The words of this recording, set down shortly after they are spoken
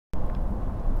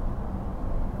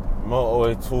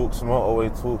Motorway talks.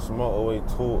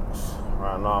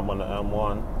 Right now I'm on the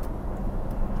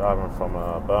M1, driving from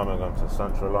Birmingham to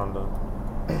Central London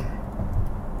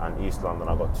and East London.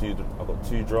 I got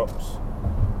two drops,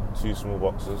 2 small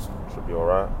boxes. Should be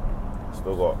alright.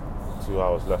 Still got 2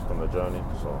 hours left on the journey,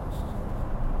 so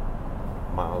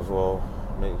might as well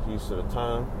make use of the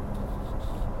time.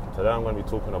 Today I'm going to be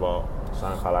talking about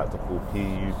something I like to call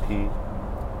P.U.P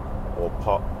or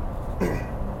P.U.P.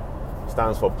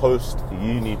 Stands for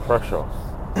Post-Uni pressure.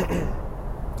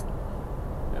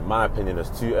 In my opinion, there's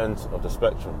 2 ends of the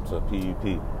spectrum to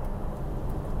P.U.P.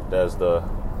 There's the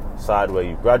side where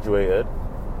you graduated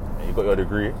and you got your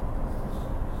degree,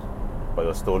 but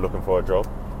you're still looking for a job.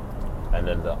 And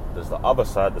then there's the other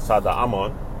side, the side that I'm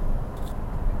on,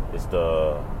 is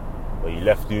where you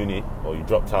left uni, or you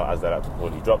dropped out, as they like to call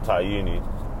it. You dropped out of uni,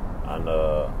 and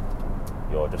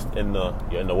you're just in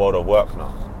the world of work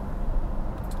now.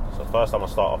 So first, I'm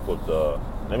gonna start off with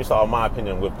let me start, in my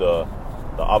opinion, with the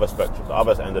other spectrum, the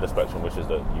other end of the spectrum, which is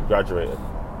that you graduated.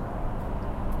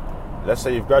 Let's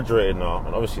say you've graduated now,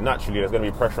 and obviously naturally there's gonna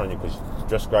be pressure on you because you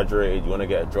just graduated. You want to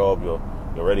get a job. You're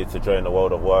ready to join the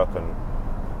world of work and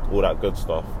all that good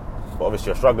stuff. But obviously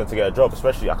you're struggling to get a job,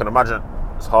 especially I can imagine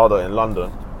it's harder in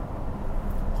London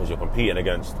because you're competing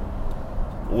against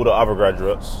all the other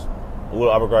graduates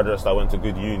that went to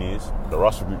good unis, the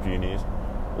Russell Group unis,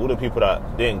 all the people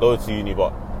that didn't go to uni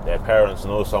but their parents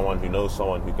know someone who knows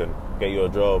someone who can get you a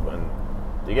job, and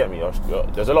you get me?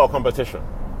 There's a lot of competition.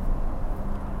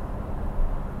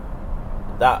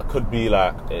 That could be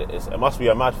like, it must be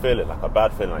a mad feeling, like a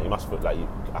bad feeling. Like you must feel like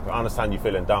I can understand you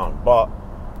feeling down, but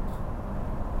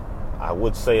I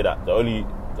would say that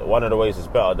one of the ways is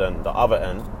better than the other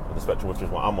end of the spectrum, which is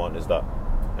what I'm on, is that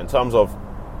in terms of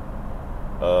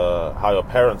how your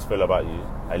parents feel about you,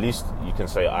 at least you can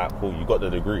say, alright, cool, you got the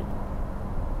degree.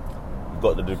 You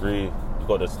got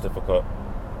the certificate.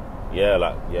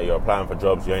 Yeah, you're applying for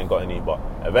jobs, you ain't got any, but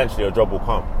eventually your job will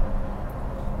come.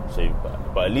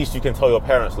 But at least you can tell your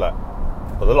parents, like,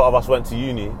 because a lot of us went to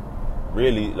uni,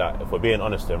 really, like, if we're being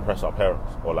honest, to impress our parents,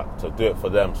 or like to do it for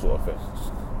them, sort of thing.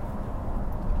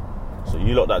 So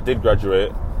you lot that did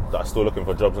graduate, that are still looking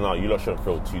for jobs now, you lot shouldn't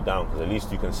feel too down, because at least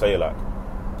you can say, like,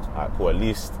 alright, cool, at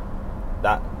least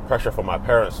that pressure from my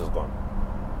parents is gone,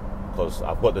 because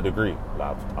I've got the degree.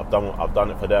 Like I've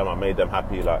done it for them. I made them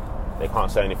happy. Like they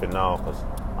can't say anything now because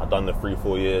I've done the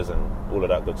 3-4 years and all of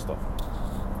that good stuff.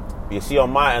 But you see, on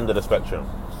my end of the spectrum,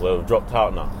 where we've dropped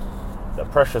out now, the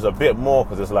pressure's a bit more,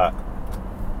 because it's like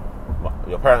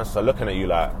your parents are looking at you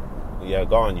like, yeah,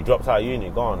 go on, you dropped out of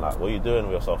uni, go on, like, what are you doing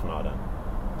with yourself now then?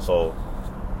 So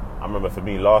I remember for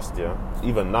me last year,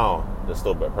 even now there's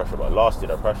still a bit of pressure, but last year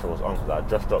the pressure was on because I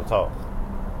just dropped out.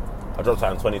 I dropped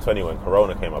out in 2020 when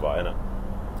Corona came about, innit?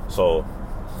 So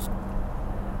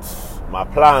my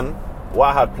plan, what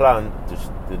I had planned, just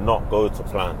did not go to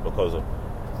plan because of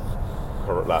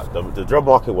like the job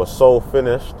market was so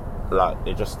finished, like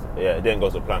it didn't go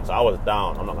to plan. So I was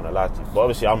down, I'm not gonna lie to you. But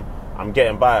obviously I'm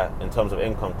getting by in terms of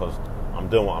income because I'm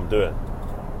doing what I'm doing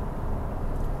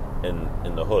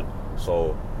in the hood.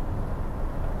 So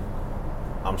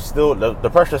I'm still, the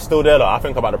pressure's still there. Like, I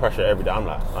think about the pressure every day. I'm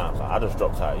like, man, I just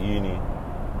dropped out of uni.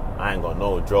 I ain't got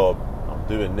no job. I'm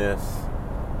doing this.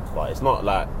 But it's not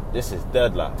like, this is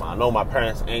dead. Like, I know my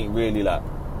parents ain't really like,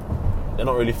 they're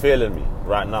not really feeling me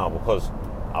right now because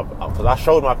I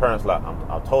showed my parents, like,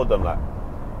 I told them, like,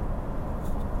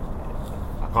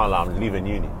 I can't lie, I'm leaving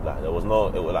uni. Like, there was no,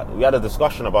 it was like, we had a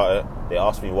discussion about it. They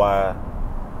asked me why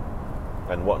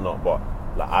and whatnot, but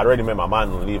like, I already made my mind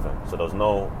on leaving, so there was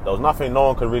nothing. No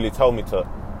one could really tell me to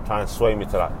try and sway me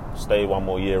to like stay one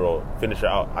more year or finish it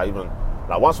out. I even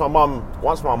like once my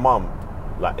mum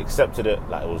like accepted it,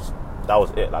 like that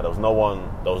was it. Like there was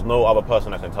no other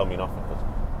person that can tell me nothing. Because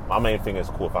my main thing is,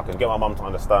 cool, if I can get my mum to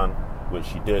understand, which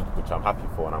she did, which I'm happy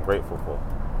for and I'm grateful for,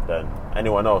 then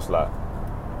anyone else, like,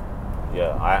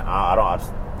 yeah,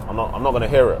 I'm not gonna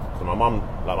hear it because my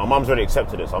mum's already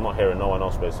accepted it, so I'm not hearing no one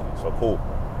else basically. So cool.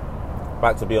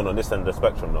 Back to being on this end of the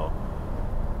spectrum now.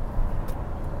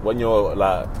 When you're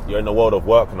in the world of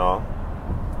work now,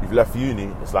 you've left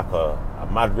uni, it's like a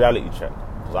mad reality check.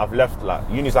 Because I've left, like,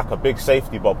 uni's like a big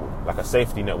safety bubble, like a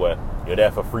safety net where you're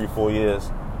there for 3-4 years,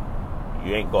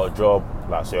 you ain't got a job,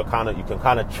 like, so you can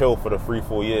kind of chill for the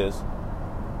 3-4 years.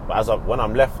 But when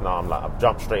I'm left now, I'm like, I've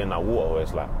jumped straight in that water where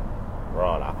it's like,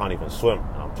 bro, like, I can't even swim,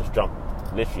 and I've just jumped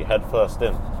literally head first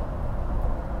in.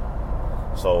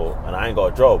 So, and I ain't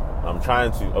got a job. I'm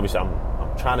trying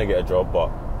to get a job,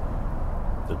 but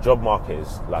the job market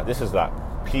is like, this is like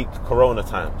peak Corona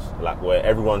times, like where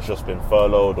everyone's just been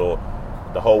furloughed or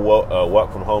the whole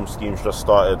work from home scheme's just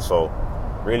started. So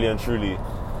really and truly,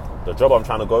 the job I'm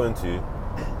trying to go into,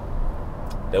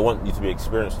 they want you to be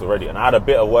experienced already. And I had a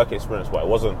bit of work experience, but it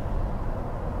wasn't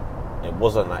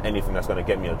like anything that's going to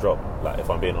get me a job, like, if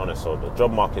I'm being honest. So the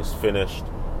job market's finished.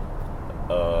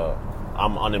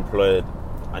 I'm unemployed.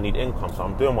 I need income, so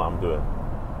I'm doing what I'm doing.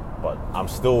 But I'm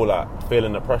still like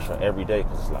feeling the pressure every day,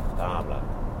 because it's like, damn, like,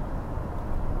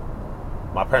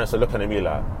 my parents are looking at me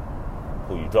like,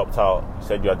 cool, you dropped out, you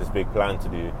said you had this big plan to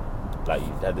do, like,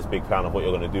 you had this big plan of what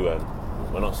you're going to do, and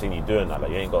we're not seeing you doing that.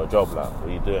 Like, you ain't got a job, like, what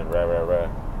are you doing? Rare.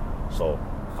 So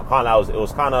I can't lie, it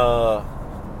was kind of,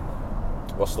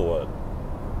 what's the word?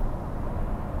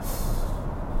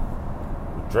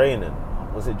 Draining.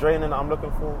 Was it draining that I'm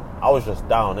looking for? I was just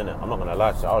down, innit? I'm not gonna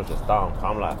lie to you, I was just down.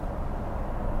 I'm like,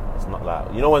 it's not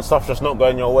like, you know when stuff's just not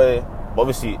going your way? But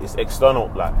obviously it's external,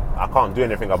 like, I can't do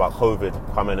anything about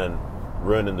COVID coming and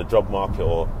ruining the job market,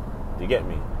 or, do you get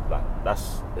me? Like,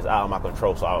 it's out of my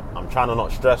control. So I'm trying to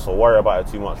not stress or worry about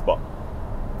it too much, but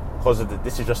because of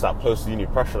this is just that post-uni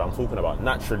pressure that I'm talking about,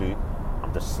 naturally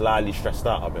I'm just slightly stressed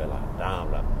out a bit, like, damn,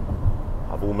 like,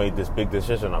 I've all made this big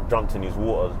decision, I've jumped in these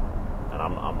waters, and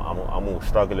I'm all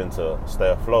struggling to stay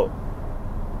afloat.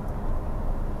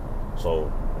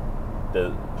 So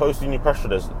the post-uni pressure,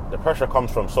 the pressure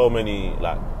comes from so many,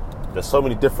 like, there's so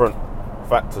many different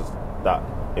factors that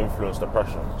influence the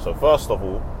pressure. So first of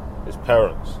all is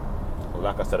parents.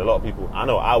 Like I said, a lot of people, I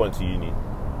know I went to uni.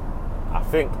 I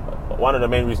think one of the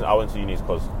main reasons I went to uni is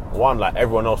because, one, like,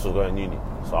 everyone else was going to uni.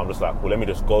 So I'm just like, well, let me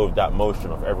just go with that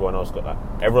motion of everyone else got, like,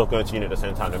 everyone's going to uni at the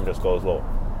same time, let me just go as well.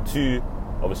 Two,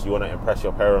 obviously you want to impress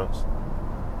your parents.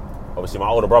 Obviously my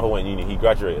older brother went uni, he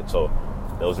graduated, so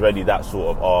there was already that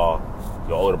sort of,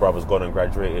 your older brother's gone and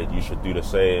graduated, you should do the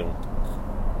same.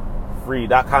 Three,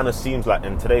 that kind of seems like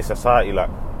in today's society, like,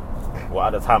 well,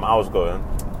 at the time I was going,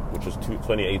 which was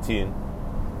 2018, it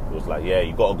was like, yeah,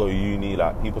 you got to go to uni,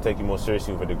 like, people take you more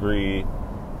seriously with a degree,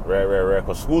 rare,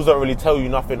 because schools don't really tell you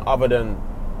nothing other than,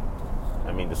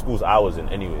 I mean, the schools I was in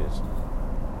anyways,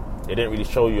 they didn't really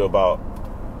show you about,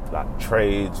 like,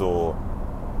 trades, or,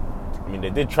 I mean, they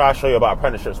did try to show you about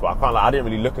apprenticeships, but I didn't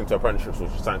really look into apprenticeships,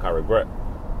 which is something I regret.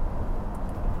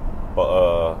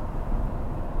 But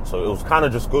so it was kind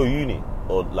of just go uni,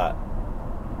 or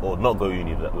not go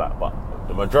uni, like, but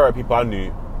the majority of people I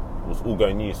knew was all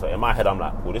going uni. So in my head I'm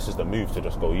like, well, this is the move to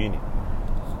just go uni.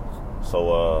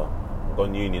 So I'm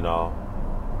going uni now.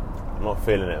 I'm not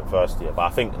feeling it in first year, but I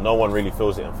think no one really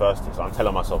feels it in first year, so I'm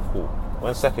telling myself, cool,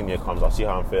 when second year comes, I'll see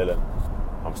how I'm feeling.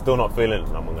 I'm still not feeling it,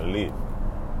 and I'm going to leave.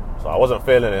 So I wasn't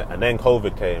feeling it, and then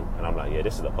COVID came, and I'm like, yeah,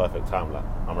 this is the perfect time. Like,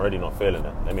 I'm already not feeling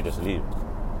it. Let me just leave.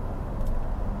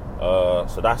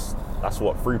 So that's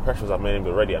what three pressures I've named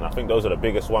already, and I think those are the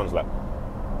biggest ones. Like,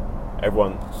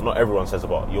 not everyone says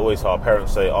about. You always hear our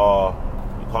parents say, "Oh,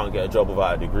 you can't get a job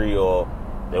without a degree," or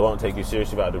they won't take you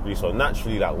seriously without a degree. So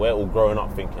naturally, like, we're all growing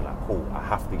up thinking, like, cool, I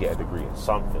have to get a degree in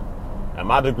something. And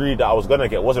my degree that I was gonna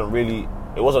get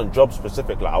it wasn't job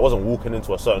specific. Like, I wasn't walking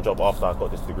into a certain job after I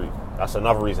got this degree. That's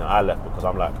another reason I left, because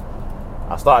I'm like,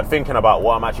 I started thinking about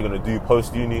what I'm actually going to do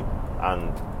post-uni,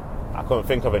 and I couldn't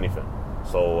think of anything.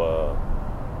 So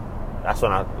that's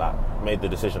when I, like, made the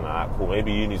decision, like, cool,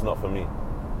 maybe uni's not for me.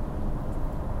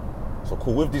 So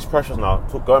cool, with these pressures now,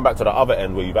 going back to the other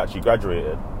end where you've actually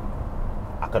graduated,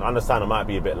 I can understand it might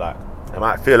be a bit like, it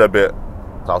might feel a bit,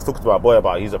 I was talking to my boy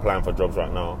about it, he's applying for jobs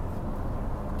right now.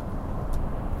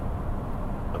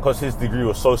 Because his degree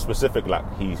was so specific, like,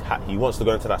 he wants to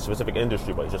go into that specific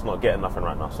industry, but he's just not getting nothing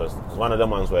right now. So it's one of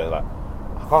them ones where, like,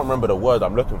 I can't remember the word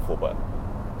I'm looking for, but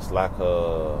it's like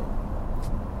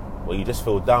where you just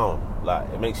feel down. Like,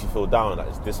 it makes you feel down, like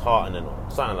it's disheartening or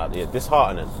something like that. Yeah,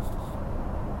 disheartening.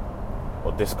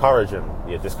 Or discouraging.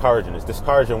 Yeah, discouraging. It's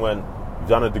discouraging when you've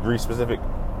done a degree specific,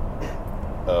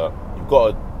 you've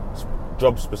got a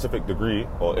job specific degree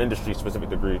or industry specific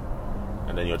degree,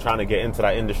 and then you're trying to get into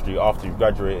that industry after you've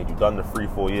graduated, you've done the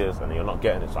 3-4 years, and you're not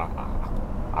getting it. So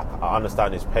I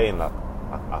understand his pain, like,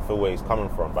 I feel where he's coming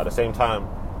from. But at the same time,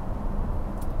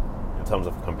 in terms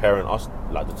of comparing us,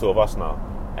 like, the two of us now,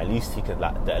 at least he can,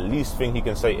 like, the least thing he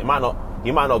can say, he might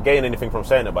not gain anything from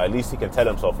saying it, but at least he can tell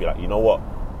himself, like, you know what,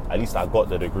 at least I got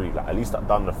the degree, like, at least I've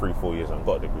done the 3-4 years and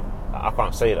got a degree. Like, I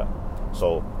can't say that.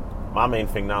 So my main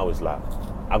thing now is, like,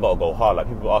 I gotta go hard. Like,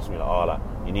 people ask me, like, oh, like,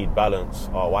 you need balance,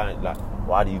 oh,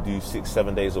 why do you do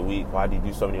 6-7 days a week? Why do you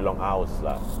do so many long hours? It's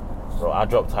like, bro, I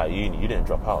dropped out of uni. You didn't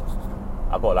drop out.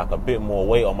 I got, like, a bit more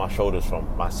weight on my shoulders from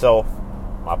myself,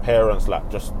 my parents, like,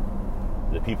 just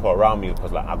the people around me,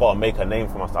 because, like, I got to make a name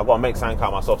for myself. I got to make something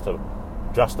out of myself to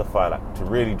justify, like, to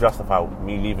really justify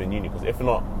me leaving uni. Because if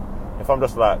not, if I'm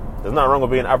just like, there's nothing wrong with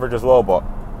being average as well, but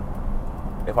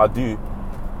if I do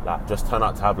like just turn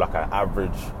out to have like an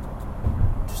average,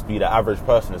 just be the average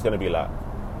person, it's going to be like,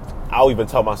 I'll even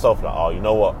tell myself like, oh, you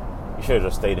know what, you should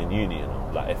have just stayed in uni, you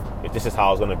know, like if this is how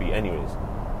I was going to be anyways.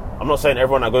 I'm not saying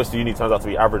everyone that goes to uni turns out to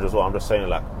be average as well. I'm just saying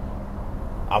like,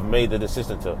 I've made the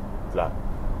decision to like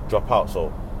drop out,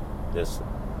 so there's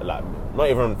like, not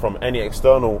even from any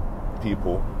external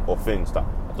people or things, that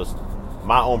just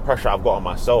my own pressure I've got on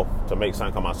myself to make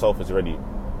something of myself is already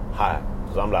high,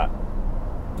 because I'm like,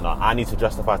 no, I need to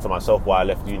justify to myself why I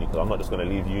left uni, because I'm not just going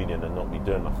to leave uni and then not be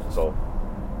doing nothing. So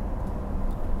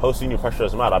post-uni pressure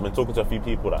is mad. I've been talking to a few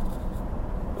people that,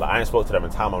 like, I ain't spoke to them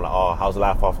in time. I'm like, oh, how's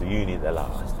life after uni? They're like,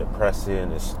 oh, it's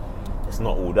depressing, it's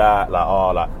not all that, like,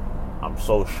 oh, like, I'm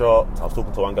so shocked. I was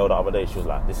talking to one girl the other day, she was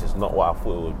like, this is not what I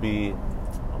thought it would be.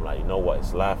 I'm like, you know what,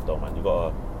 it's life though, man. You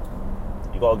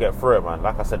gotta get through it, man.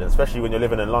 Like I said, especially when you're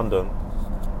living in London,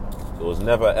 it was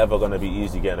never ever gonna be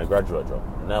easy getting a graduate job.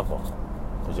 Never.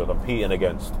 Because you're competing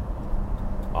against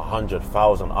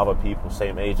 100,000 other people,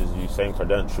 same age as you, same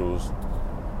credentials.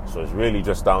 So it's really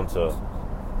just down to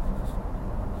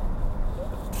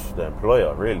the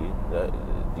employer, really.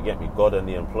 You get me? God and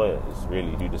the employer is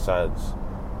really who decides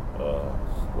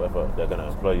whether they're going to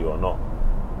employ you or not.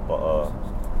 But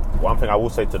one thing I will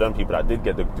say to them people that did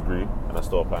get the degree and are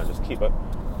still applying, just keep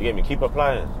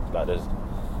applying. Like,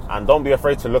 and don't be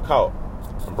afraid to look out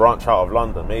and branch out of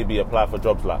London. Maybe apply for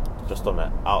jobs like just on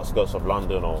the outskirts of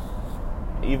London, or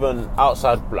even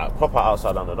outside, like proper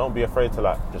outside London. Don't be afraid to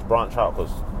like just branch out,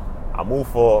 because I'm all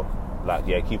for like,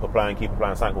 yeah, keep applying,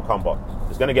 something will come. But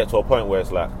it's going to get to a point where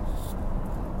it's like,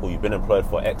 well, you've been employed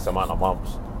for X amount of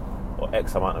months or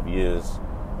X amount of years.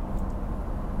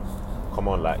 Come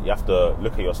on, like, you have to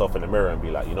look at yourself in the mirror and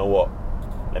be like, you know what,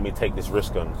 let me take this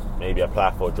risk and maybe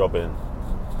apply for a job in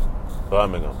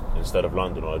Birmingham instead of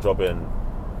London, or a job in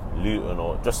Luton,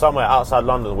 or just somewhere outside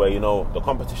London where, you know, the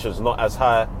competition's not as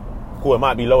high. Cool, it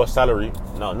might be lower salary.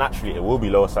 No, naturally it will be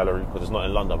lower salary because it's not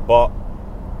in London, but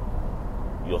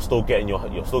you're still getting your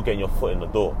foot in the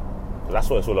door. Because that's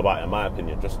what it's all about, in my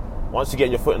opinion. Just once you get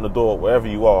your foot in the door, wherever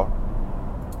you are,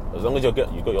 as long as you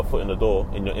got your foot in the door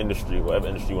in your industry, whatever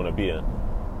industry you want to be in,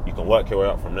 you can work your way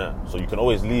up from there. So you can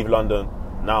always leave London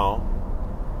now,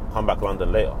 come back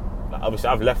London later. Like, obviously,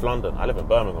 I've left London. I live in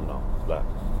Birmingham now. Like,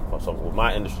 so with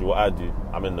my industry, what I do,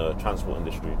 I'm in the transport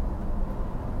industry.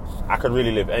 I could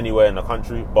really live anywhere in the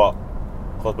country, but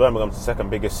because Birmingham's the second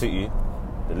biggest city,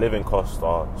 the living costs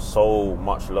are so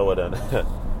much lower than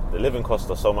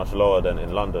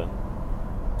in London.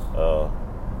 I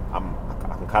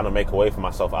can kind of make a way for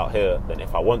myself out here than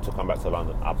if I want to come back to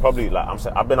London. I've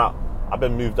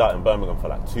been moved out in Birmingham for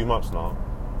like 2 months now.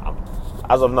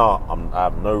 As of now, I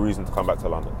have no reason to come back to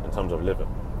London in terms of living.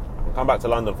 I can come back to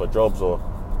London for jobs or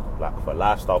like for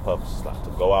lifestyle purposes, like to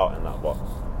go out and that. But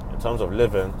in terms of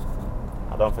living,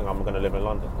 I don't think I'm going to live in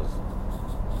London, because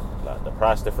like the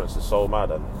price difference is so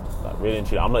mad, and like really and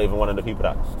truly, I'm not even one of the people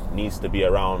that needs to be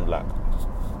around like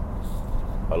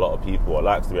a lot of people, or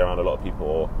likes to be around a lot of people,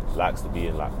 or likes to be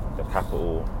in like the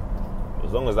capital.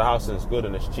 As long as the housing is good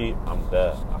and it's cheap, I'm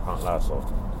there. I can't lie. So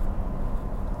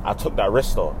I took that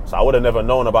risk though. So I would have never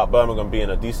known about Birmingham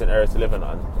being a decent area to live in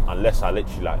unless I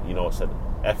literally, like, you know, said,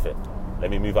 F it,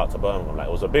 let me move out to Birmingham. Like,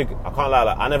 it was a big, I can't lie,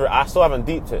 like, I still haven't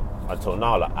deeped it until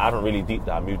now. Like, I haven't really deeped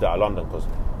that I moved out of London, because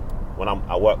when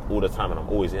I work all the time and I'm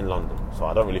always in London, so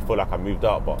I don't really feel like I moved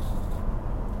out. But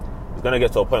it's gonna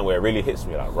get to a point where it really hits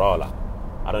me, like, raw, like,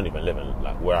 I don't even live in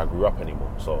like where I grew up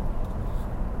anymore. So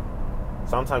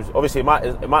sometimes, obviously, it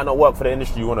might not work for the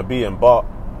industry you want to be in, but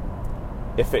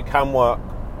if it can work,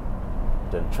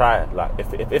 then try it. Like,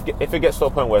 if it gets to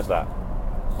a point where it's like,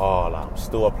 oh, like, I'm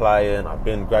still applying, I've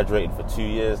been graduating for 2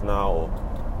 years now,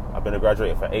 or I've been a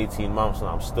graduate for 18 months and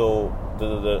I'm still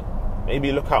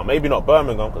maybe look out. Maybe not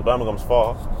Birmingham, because Birmingham's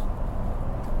far,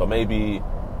 but maybe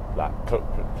like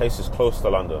places close to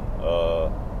London,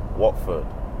 Watford,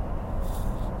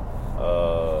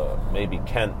 maybe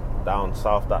Kent, down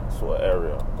south, that sort of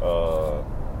area,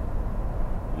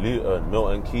 Luton,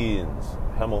 Milton Keynes,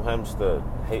 Hemel Hempstead,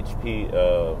 HP,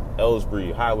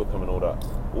 Aylesbury, High Wycombe, and all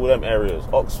them areas.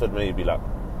 Oxford, maybe. Like,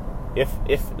 if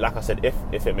like I said,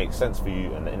 if it makes sense for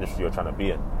you and the industry you're trying to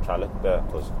be in, try to look there.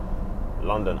 Because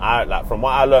London, from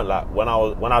what I learned, like when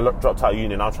I dropped out of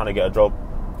uni and I was trying to get a job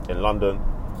in London,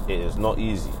 it is not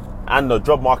easy, and the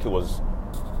job market was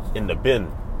in the bin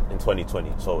in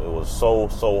 2020, so it was so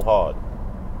hard.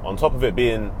 On top of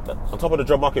the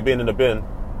job market being in the bin,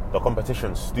 the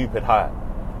competition's stupid high.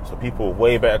 So people with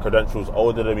way better credentials,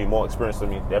 older than me, more experienced than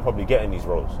me, they're probably getting these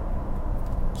roles.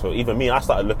 So even me, I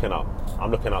started looking out.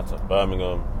 I'm looking out to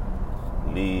Birmingham,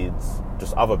 Leeds,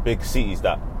 just other big cities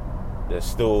that there's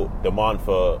still demand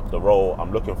for the role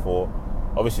I'm looking for.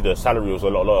 Obviously, the salary was a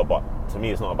lot lower, but to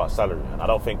me, it's not about salary. And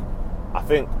I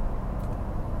think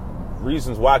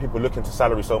reasons why people look into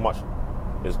salary so much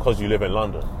is because you live in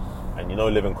London, and you know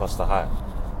living costs are high.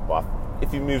 But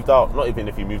if you moved out, not even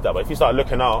if you moved out, but if you start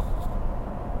looking out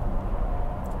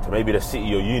to maybe the city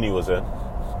your uni was in,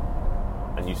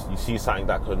 and you see something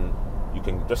that you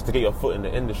can just to get your foot in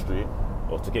the industry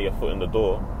or to get your foot in the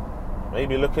door,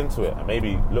 maybe look into it and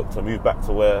maybe look to move back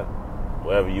to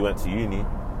wherever you went to uni,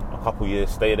 a couple years,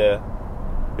 stay there,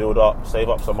 build up, save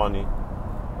up some money,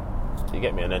 you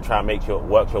get me, and then try and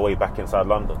work your way back inside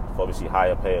London for obviously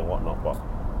higher pay and whatnot. But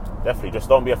definitely just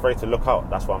don't be afraid to look out.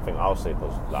 That's one thing I'll say,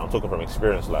 because like, I'm talking from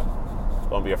experience. Like,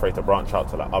 don't be afraid to branch out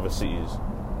to like other cities.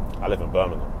 I live in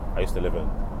Birmingham. I used to live in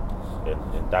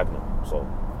Dagenham, so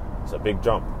it's a big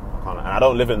jump. And I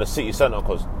don't live in the city centre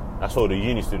because that's all the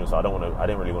uni students. I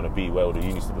didn't really want to be where all the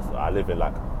uni students are. I live in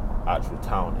like actual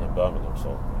town in Birmingham,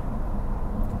 so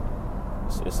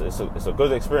it's a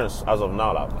good experience as of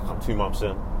now. Like I'm 2 months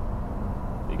in,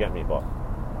 you get me. But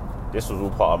this was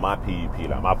all part of my P.U.P,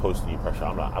 like my post-uni pressure.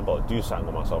 I'm like, I've got to do something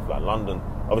with myself. Like London,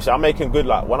 obviously I'm making good.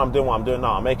 Like when I'm doing what I'm doing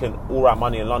now, I'm making all right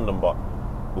money in London. But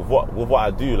with what I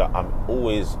do, like I'm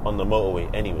always on the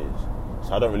motorway anyways,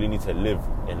 so I don't really need to live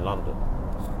in London.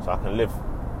 So I can live,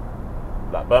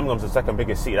 like Birmingham's the second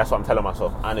biggest city, that's what I'm telling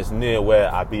myself, and it's near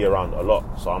where I be around a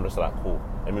lot. So I'm just like, cool,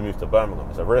 let me move to Birmingham.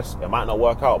 It's a risk, it might not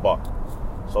work out, but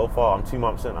so far I'm 2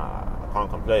 months in, I can't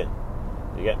complain,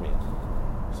 you get me?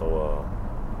 So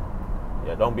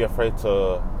yeah, don't be afraid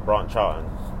to branch out,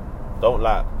 and don't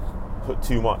like put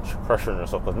too much pressure on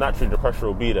yourself, because naturally the pressure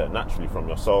will be there, naturally, from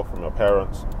yourself, from your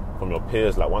parents, from your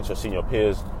peers. Like once you're seeing your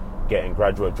peers getting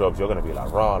graduate jobs, you're going to be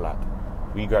like, rah, like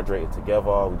we graduated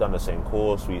together, we done the same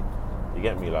course, you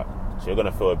get me, like, so you're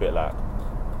gonna feel a bit like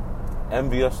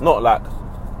envious, not like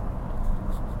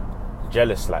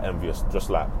jealous, like envious, just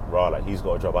like rah, like he's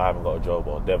got a job, I haven't got a job,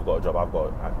 or they've got a job, I've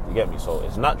got, you get me. So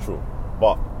it's natural,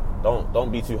 but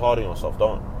don't be too hard on yourself,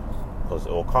 don't, because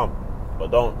it will come.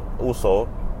 But don't also,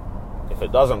 if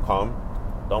it doesn't come,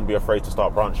 don't be afraid to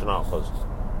start branching out, because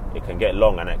it can get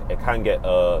long and it can get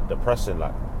depressing,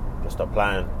 like just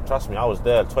applying. Trust me, I was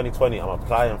there 2020. I'm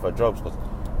applying for jobs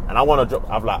and I want to drop.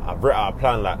 I've written out a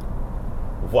plan like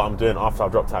with what I'm doing after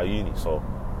I've dropped out of uni. So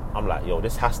I'm like, yo,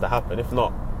 this has to happen. If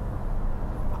not,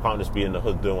 I can't just be in the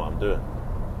hood doing what I'm doing.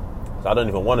 So I don't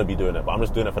even want to be doing it, but I'm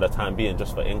just doing it for the time being,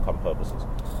 just for income purposes.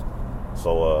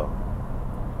 So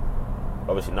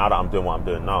obviously now that I'm doing what I'm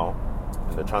doing now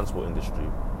in the transport industry,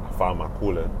 I found my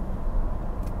calling.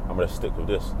 I'm gonna stick with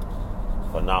this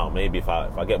for now. Maybe if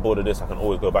I get bored of this, I can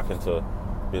always go back into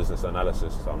business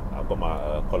analysis. I've got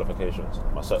my qualifications,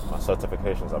 my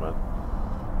certifications, I mean.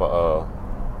 But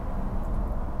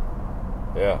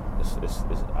yeah, it's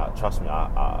trust me,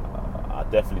 I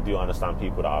definitely do understand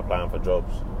people that are applying for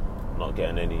jobs, not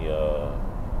getting any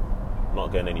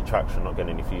traction, not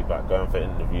getting any feedback, going for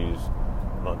interviews,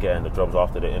 not getting the jobs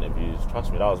after the interviews.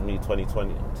 Trust me, that was me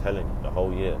 2020. I'm telling you, the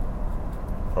whole year,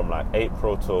 from like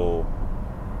April till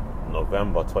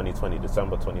November 2020,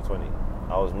 December 2020.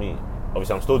 That was me.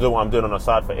 Obviously, I'm still doing what I'm doing on the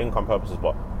side for income purposes,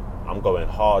 but I'm going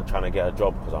hard trying to get a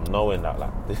job, because I'm knowing that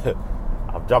like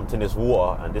I've jumped in this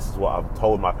water, and this is what I've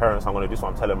told my parents I'm going to do. This is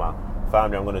what I'm telling my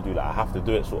family I'm going to do. Like I have to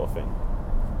do it, sort of thing.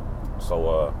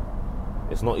 So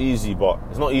it's not easy, but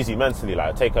it's not easy mentally.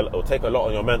 Like it'll take a lot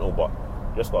on your mental, but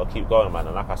you just got to keep going, man.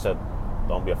 And like I said,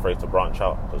 don't be afraid to branch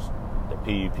out, because the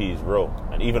P.U.P is real.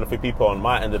 And even for people on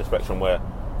my end of the spectrum where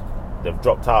they've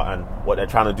dropped out and what they're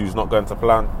trying to do is not going to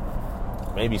plan,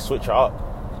 maybe switch it up,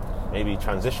 maybe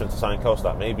transition to something else.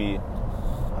 That maybe,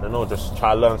 I don't know, just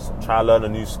try learn a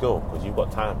new skill, because you've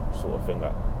got time, sort of thing.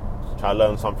 Like try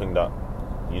learn something that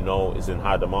you know is in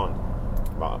high demand.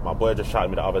 My boy just shouted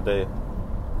me the other day,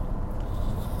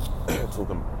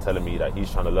 telling me that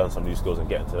he's trying to learn some new skills and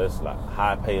get into this like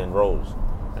high paying roles,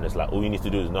 and it's like all you need to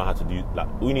do is know how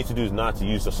to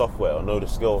use the software or know the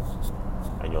skill,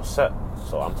 and you're set.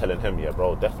 So I'm telling him, yeah,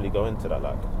 bro, definitely go into that,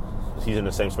 like, because he's in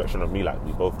the same spectrum of me. Like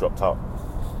we both dropped out.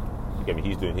 You get me?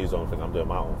 He's doing his own thing, I'm doing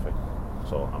my own thing.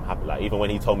 So I'm happy. Like even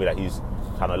when he told me that he's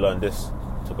trying to learn this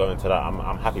to go into that,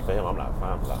 I'm happy for him. I'm like,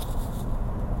 fam, like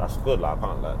that's good. Like I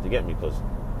can't, like, you get me? Because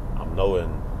I'm knowing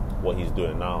what he's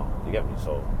doing now. You get me?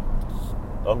 So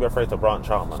don't be afraid to branch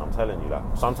out, man. I'm telling you, like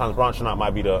sometimes branching out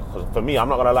might be because for me, I'm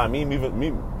not gonna lie, me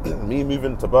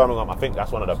moving to Birmingham, I think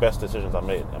that's one of the best decisions I've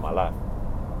made in my life.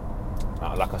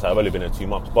 Like I said, I've only been in 2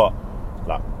 months, but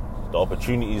like the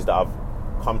opportunities that have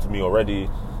come to me already,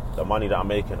 the money that I'm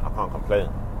making, I can't complain.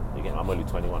 You get me? I'm only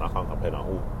 21, I can't complain at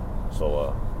all.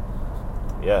 So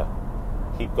yeah,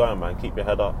 keep going, man. Keep your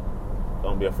head up.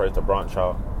 don't be afraid to branch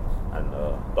out, and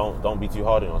don't be too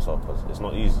hard on yourself, because it's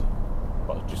not easy.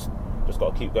 But just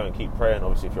gotta keep going, keep praying.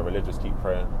 Obviously, if you're religious, keep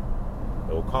praying.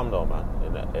 It will come though, man.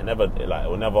 It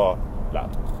will never.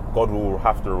 God will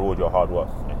have to reward your hard work,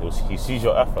 and He sees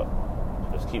your effort.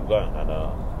 So just keep going, and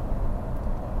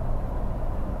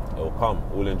it will come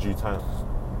all in due time.